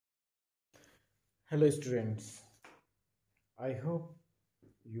Hello, students. I hope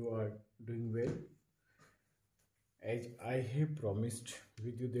you are doing well. As I have promised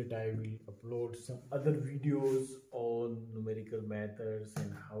with you that I will upload some other videos on numerical methods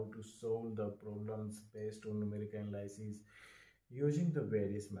and how to solve the problems based on numerical analysis using the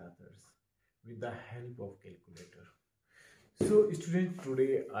various methods with the help of calculator. So, students,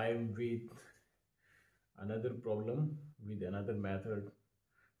 today I am with another problem with another method,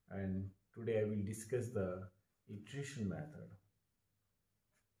 and today I will discuss the iteration method.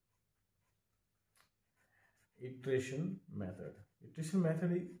 Iteration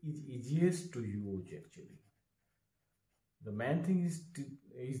method is easiest to use actually. The main thing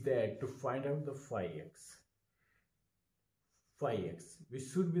is that to find out the phi x which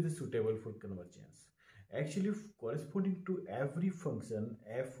should be the suitable for convergence. Actually, corresponding to every function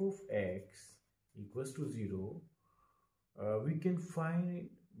f of x equals to 0, we can find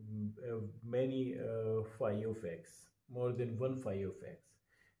many phi of x, more than one phi of x,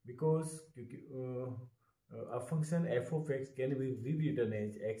 because a function f of x can be rewritten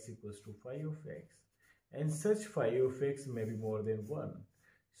as x equals to phi of x, and such phi of x may be more than one.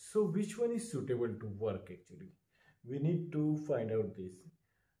 So which one is suitable to work actually? We need to find out this.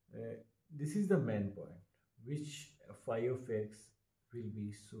 This is the main point. Which phi of x will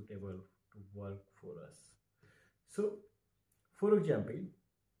be suitable to work for us? So, for example,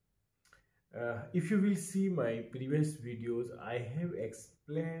 if you will see my previous videos, I have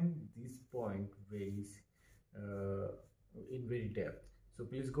explained this point in very depth. So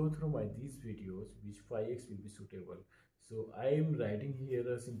please go through these videos which phi x will be suitable. So I am writing here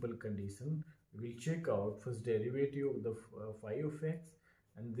a simple condition. We will check out first derivative of the phi of x,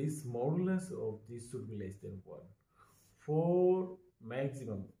 and this modulus of this should be less than 1 for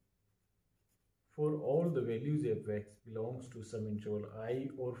maximum. For all the values of x belongs to some interval I,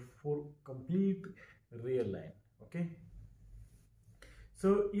 or for complete real line. Okay.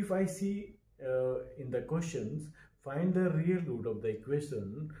 So if I see in the questions, find the real root of the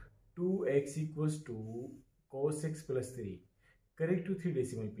equation 2x equals to cos x plus 3. Correct to 3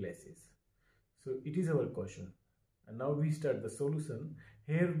 decimal places. So it is our question. And now we start the solution.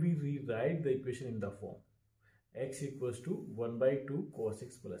 Here we rewrite the equation in the form x equals to 1 by 2 cos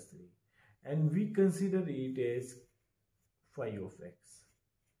x plus 3. And we consider it as phi of x.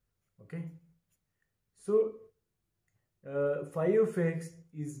 Okay. So phi of x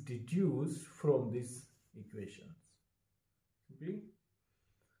is deduced from these equations. Simply.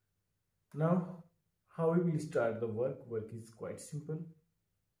 Now, how we will start the work? Work is quite simple.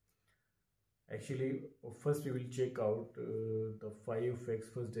 Actually, first we will check out the phi of x.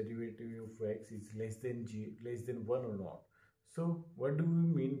 First derivative of x is less than 1 or not. So what do we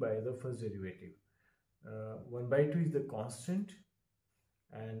mean by the first derivative? 1 by 2 is the constant,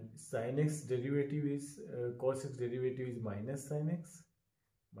 and sin x derivative is cos x derivative is minus sin x,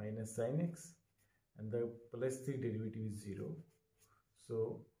 and the plus 3 derivative is 0.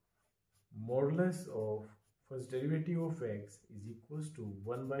 So modulus of first derivative of x is equals to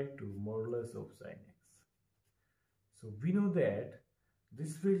 1 by 2 modulus of sin x. So we know that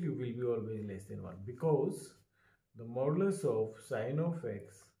this value will be always less than 1, because the modulus of sin of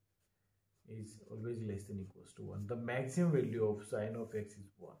x is always less than equals to 1. The maximum value of sin of x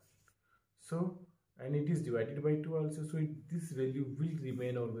is 1. So, and it is divided by 2 also. So this value will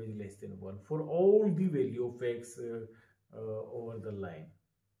remain always less than 1 for all the value of x over the line,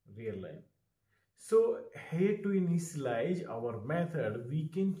 real line. So here to initialize our method, we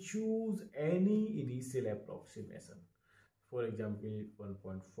can choose any initial approximation. For example,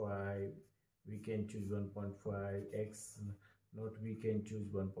 1.5. We can choose 1.5 x naught, we can choose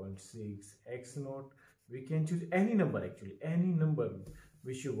 1.6 x naught, we can choose any number, actually any number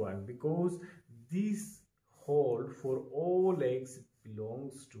which you want, because this hold for all x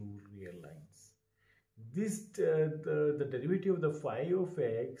belongs to real lines. This the derivative of the phi of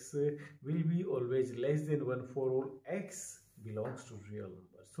x will be always less than 1 for all x belongs to real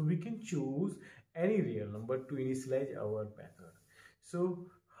numbers. So we can choose any real number to initialize our method. So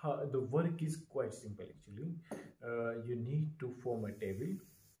the work is quite simple actually. You need to form a table.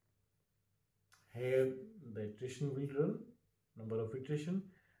 Here the iteration will run, number of iteration,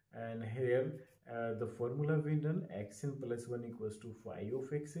 and here the formula will run xn plus 1 equals to phi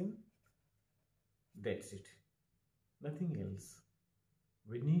of xn. That's it, nothing else.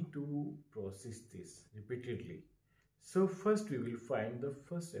 We need to process this repeatedly. So first we will find the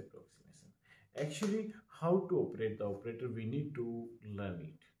first approximation. Actually, how to operate the operator, we need to learn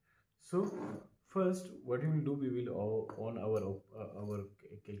it. So first what we will do, we will on our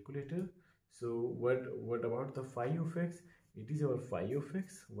calculator. So what about the phi of x? it is our phi of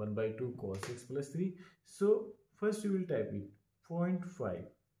x, 1 by 2 cos x plus 3. So first we will type it 0.5.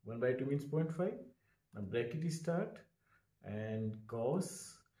 1 by 2 means 0.5. Now bracket is start and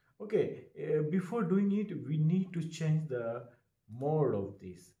cos. Okay, before doing it, we need to change the mode of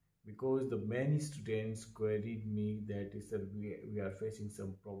this, because the many students queried me that is that we are facing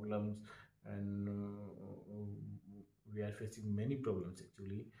some problems, and we are facing many problems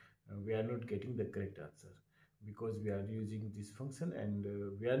actually. We are not getting the correct answer because we are using this function, and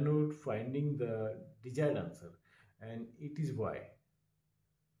we are not finding the desired answer, and it is why.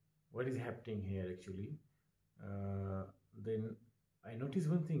 What is happening here actually? Then I notice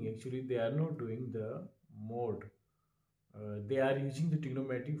one thing actually, they are not doing the mode. They are using the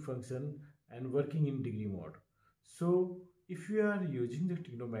trigonometric function and working in degree mode. So if you are using the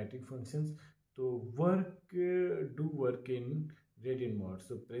trigonometric functions to do work in radian mode.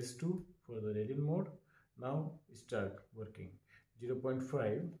 So press 2 for the radian mode. Now start working.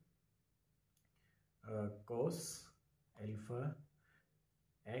 0.5 cos alpha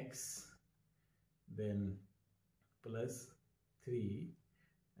x, then plus 3,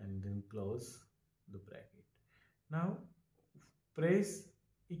 and then close the bracket. Now press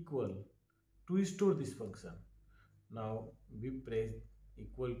equal to store this function. Now we press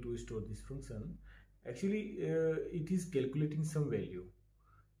equal to store this function. Actually it is calculating some value.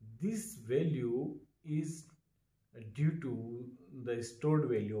 This value is due to the stored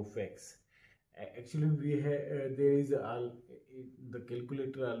value of x. Actually we have there is the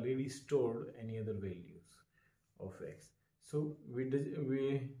calculator already stored any other values of x. So we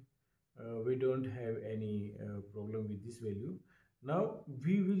don't have any problem with this value. Now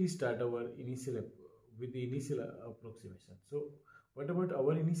we will start our initial approximation. So what about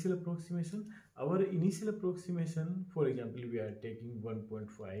our initial approximation? Our initial approximation, for example, we are taking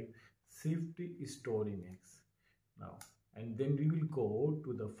 1.5 shift store in x now, and then we will go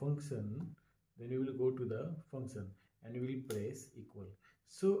to the function. Then we will go to the function and we will press equal.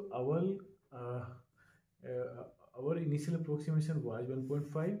 So our initial approximation was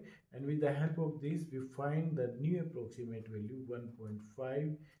 1.5, and with the help of this we find the new approximate value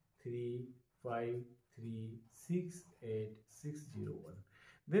 1.5353686601.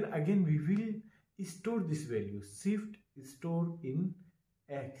 Then again we will store this value, shift store in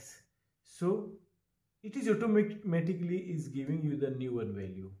x. So it is automatically is giving you the new one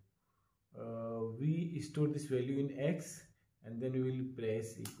value. We store this value in x, and then we will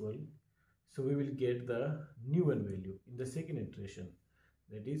press equal. So we will get the new one value in the second iteration,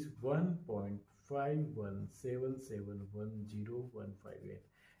 that is 1.51771015,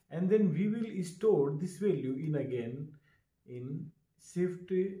 and then we will store this value in again in shift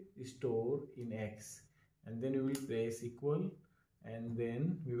store in x, and then we will press equal, and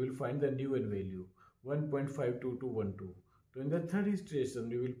then we will find the new one value 1.52212. So in the third iteration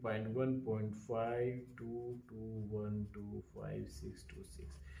we will find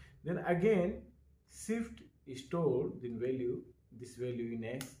 1.5221256626. Then again shift store this value in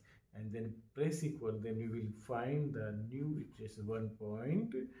x, and then press equal. Then we will find the new iteration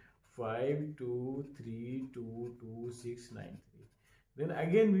 1.52322693. Then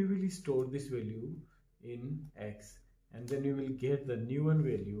again we will store this value in x, and then we will get the new one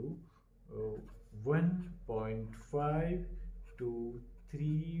value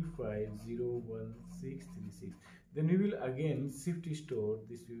 1.5235016636. Then we will again shift store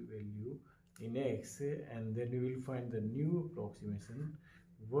this value in x, and then we will find the new approximation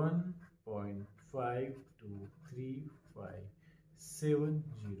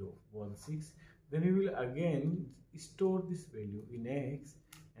 1.52357016. Then we will again store this value in x,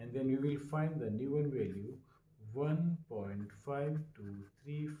 and then we will find the new one value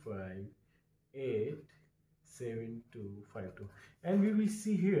 1.5235872252. And we will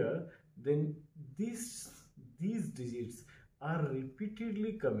see here, then these digits are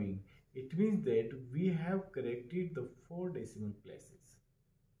repeatedly coming. It means that we have corrected the 4 decimal places.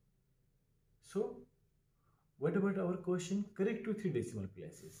 So what about our question? Correct to 3 decimal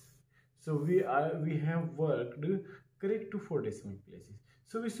places. So we have worked correct to 4 decimal places.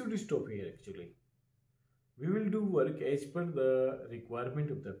 So we should stop here actually. We will do work as per the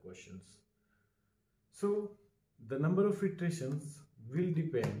requirement of the questions. So the number of iterations will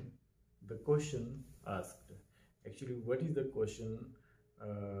depend the question asked. Actually, what is the question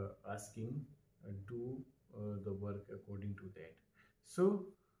asking? Do the work according to that. So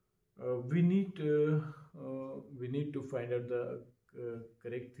we need to find out the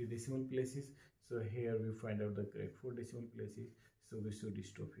correct 3 decimal places. So here we find out the correct 4 decimal places. So we should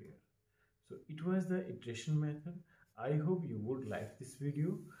stop here. So it was the iteration method. I hope you would like this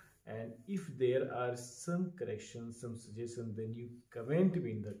video, And if there are some corrections, some suggestions, then you comment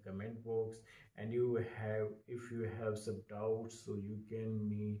me in the comment box. And if you have some doubts, so you can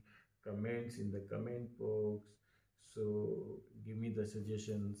me comments in the comment box. So give me the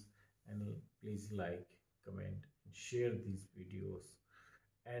suggestions, and please like, comment, and share these videos,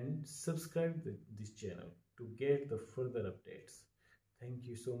 and subscribe this channel to get the further updates. Thank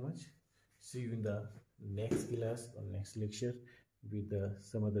you so much. See you in the next class or next lecture with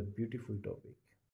some other beautiful topic.